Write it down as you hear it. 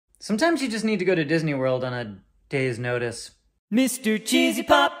Sometimes you just need to go to Disney World on a day's notice. Mr. Cheesy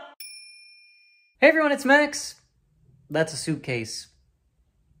Pop! Hey everyone, it's Max. That's a suitcase.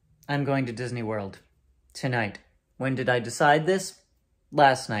 I'm going to Disney World tonight. When did I decide this?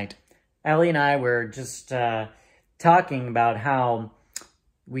 Last night. Allie and I were just talking about how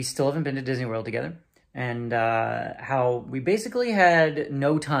we still haven't been to Disney World together, and how we basically had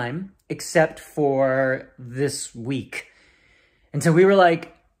no time except for this week. And so we were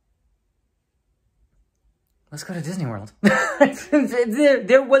like, let's go to Disney World.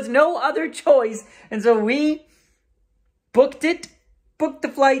 There was no other choice. And so we booked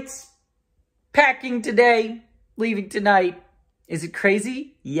the flights, packing today, leaving tonight. Is it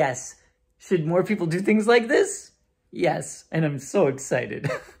crazy? Yes. Should more people do things like this? Yes. And I'm so excited.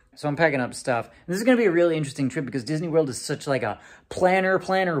 So I'm packing up stuff. And this is going to be a really interesting trip because Disney World is such like a planner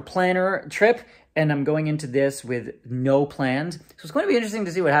trip. And I'm going into this with no plans. So it's going to be interesting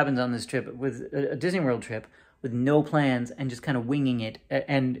to see what happens on this trip with a Disney World trip with no plans and just kind of winging it.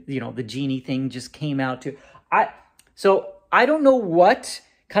 And, you know, the genie thing just came out too. So I don't know what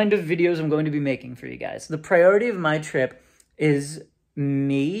kind of videos I'm going to be making for you guys. The priority of my trip is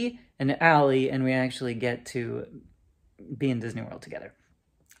me and Allie, and we actually get to be in Disney World together.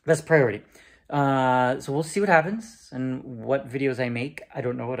 That's priority. So we'll see what happens and what videos I make. I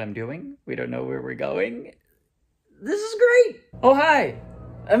don't know what I'm doing. We don't know where we're going. This is great. Oh, hi.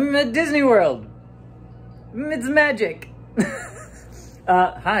 I'm at Disney World. It's magic.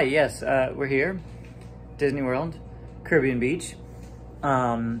 Hi, yes, we're here. Disney World, Caribbean Beach.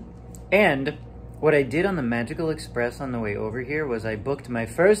 And what I did on the Magical Express on the way over here was I booked my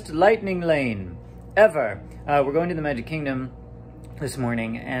first lightning lane ever. We're going to the Magic Kingdom this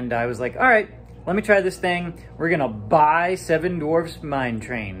morning, and I was like, all right, let me try this thing. We're gonna buy Seven Dwarfs Mine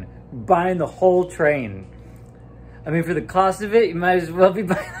Train. Buying the whole train. I mean, for the cost of it, you might as well be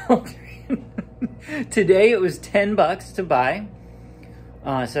buying the whole train. Today, it was $10 to buy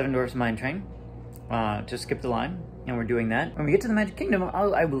Seven Dwarfs Mine Train. Just skip the line, and we're doing that. When we get to the Magic Kingdom,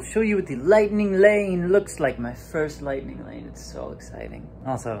 I will show you what the lightning lane looks like. My first lightning lane. It's so exciting.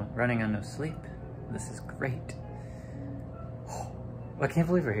 Also, running on no sleep. This is great. I can't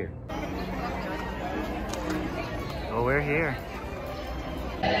believe we're here. Oh, we're here.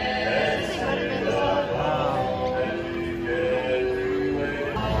 Wow.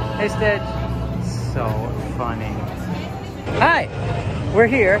 Hey, Stitch. So funny. Hi, we're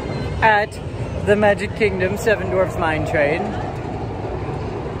here at the Magic Kingdom Seven Dwarfs Mine Train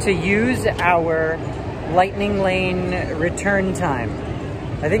to use our lightning lane return time.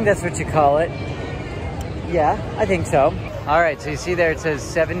 I think that's what you call it. Yeah, I think so. All right, so you see there it says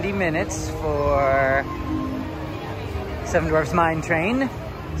 70 minutes for Seven Dwarfs Mine Train.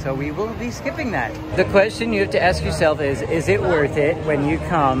 So we will be skipping that. The question you have to ask yourself is it worth it when you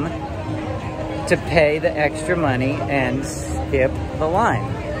come to pay the extra money and skip the line?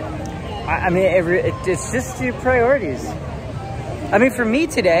 I mean, it's just your priorities. I mean, for me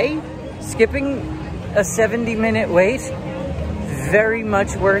today, skipping a 70-minute wait, very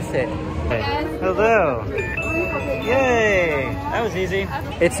much worth it. Hello. Yay! That was easy.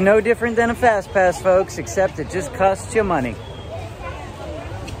 It's no different than a fast pass, folks, except it just costs you money.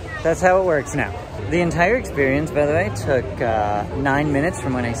 That's how it works now. The entire experience, by the way, took 9 minutes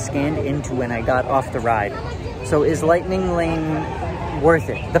from when I scanned into when I got off the ride. So is Lightning Lane worth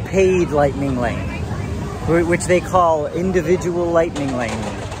it? The paid Lightning Lane, which they call individual Lightning Lane.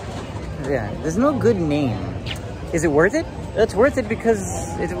 Yeah, there's no good name. Is it worth it? It's worth it because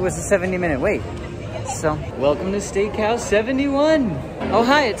it was a 70-minute wait. So, welcome to Steakhouse 71. Oh,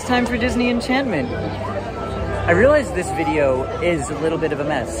 hi, it's time for Disney Enchantment. I realize this video is a little bit of a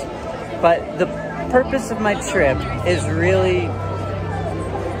mess, but the purpose of my trip is really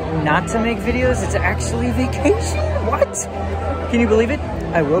not to make videos. It's actually vacation. What? Can you believe it?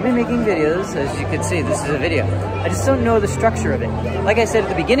 I will be making videos. As you can see, this is a video. I just don't know the structure of it. Like I said at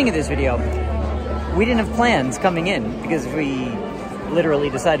the beginning of this video, we didn't have plans coming in because we literally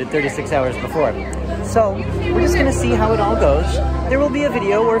decided 36 hours before. So we're just gonna see how it all goes. There will be a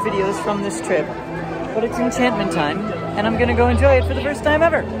video or videos from this trip, but it's enchantment time, and I'm gonna go enjoy it for the first time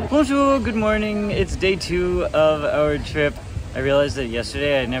ever. Bonjour, good morning. It's day 2 of our trip. I realized that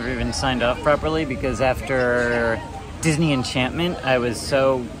yesterday I never even signed off properly because after Disney Enchantment, I was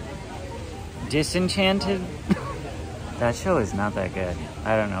so disenchanted. That show is not that good.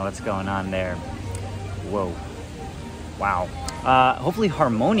 I don't know what's going on there. Whoa. Wow. Hopefully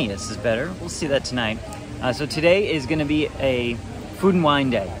Harmonious is better. We'll see that tonight. So today is going to be a food and wine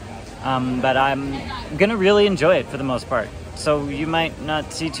day. But I'm going to really enjoy it for the most part. So you might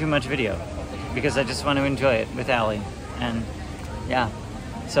not see too much video because I just want to enjoy it with Allie. And yeah,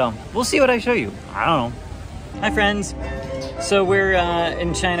 So we'll see what I show you. I don't know. Hi friends. So we're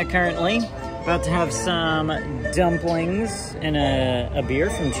in China currently, about to have some dumplings and a beer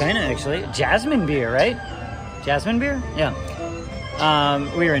from China actually. Jasmine beer, right? Jasmine beer? Yeah.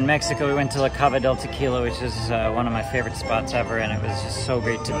 We were in Mexico. We went to La Cava del Tequila, which is one of my favorite spots ever, and it was just so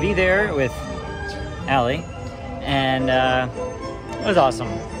great to be there with Allie, and it was awesome.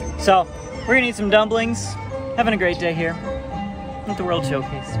 So we're gonna eat some dumplings, having a great day here at the World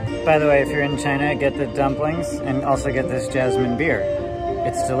Showcase. By the way, if you're in China, get the dumplings and also get this jasmine beer.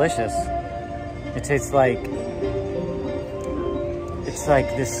 It's delicious. It tastes like, it's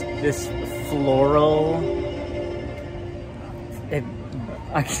like this floral.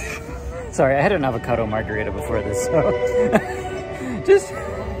 Sorry, I had an avocado margarita before this, so just.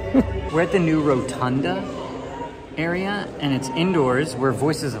 We're at the new Rotunda area, and it's indoors where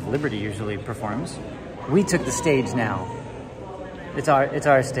Voices of Liberty usually performs. We took the stage now. It's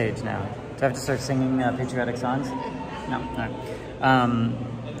our stage now. Do I have to start singing patriotic songs? No, no.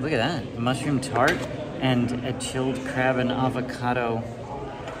 Look at that, mushroom tart and a chilled crab and avocado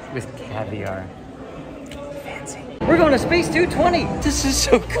with caviar. Fancy. We're going to Space 220. This is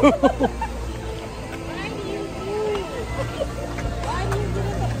so cool.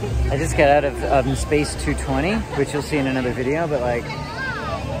 I just got out of Space 220, which you'll see in another video, but like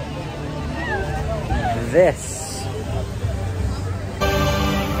this.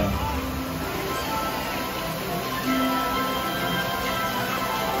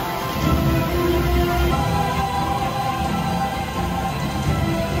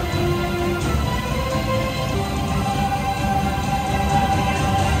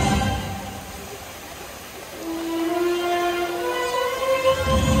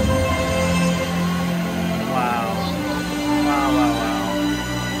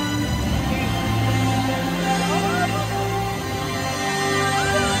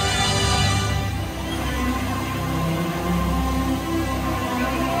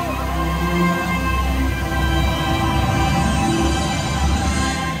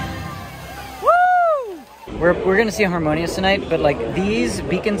 We're gonna see Harmonious tonight, but like these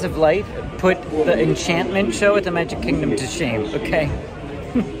beacons of light put the enchantment show at the Magic Kingdom to shame, okay?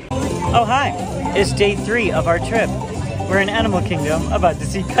 Oh hi, it's day 3 of our trip. We're in Animal Kingdom about to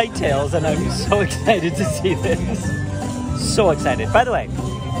see kite tails, and I'm so excited to see this. So excited. By the way,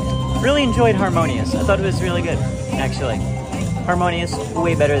 really enjoyed Harmonious. I thought it was really good, actually. Harmonious,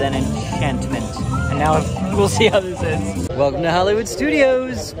 way better than Enchantment. And now we'll see how this is. Welcome to Hollywood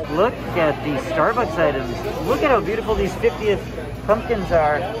Studios. Look at these Starbucks items. Look at how beautiful these 50th pumpkins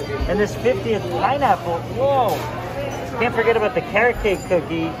are. And this 50th pineapple. Whoa. Can't forget about the carrot cake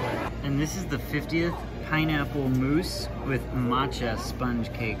cookie. And this is the 50th pineapple mousse with matcha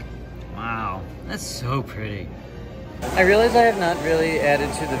sponge cake. Wow, that's so pretty. I realize I have not really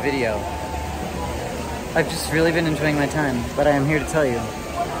added to the video. I've just really been enjoying my time, but I am here to tell you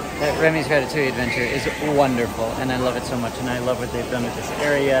that Remy's Ratatouille Adventure is wonderful, and I love it so much, and I love what they've done with this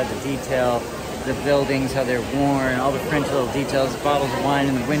area, the detail, the buildings, how they're worn, all the French little details, bottles of wine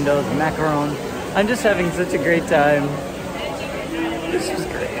in the windows, the macaron. I'm just having such a great time. This is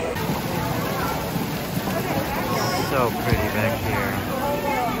great. So pretty back here.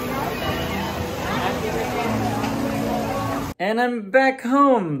 And I'm back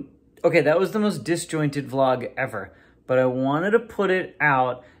home. Okay, that was the most disjointed vlog ever, but I wanted to put it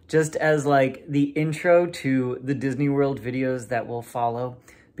out just as like the intro to the Disney World videos that will follow,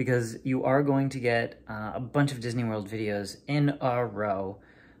 because you are going to get a bunch of Disney World videos in a row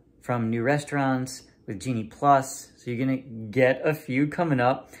from new restaurants with Genie Plus. So you're gonna get a few coming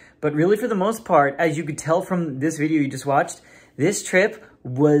up, but really for the most part, as you could tell from this video you just watched, this trip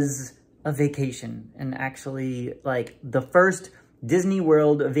was a vacation, and actually like the first Disney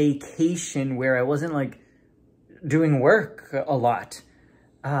World vacation where I wasn't like doing work a lot.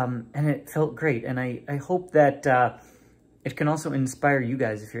 And it felt great. And I hope that it can also inspire you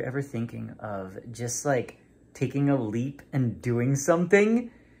guys if you're ever thinking of just like taking a leap and doing something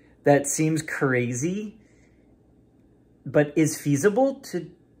that seems crazy, but is feasible, to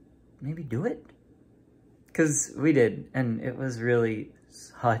maybe do it. Because we did, and it was really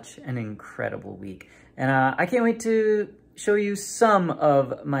such an incredible week. And I can't wait to show you some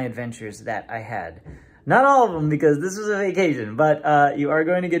of my adventures that I had. Not all of them, because this was a vacation, but you are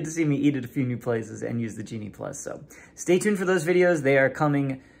going to get to see me eat at a few new places and use the Genie Plus. So stay tuned for those videos. They are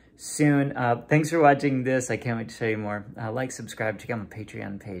coming soon. Thanks for watching this. I can't wait to show you more. Like, subscribe, check out my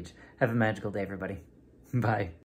Patreon page. Have a magical day, everybody. Bye.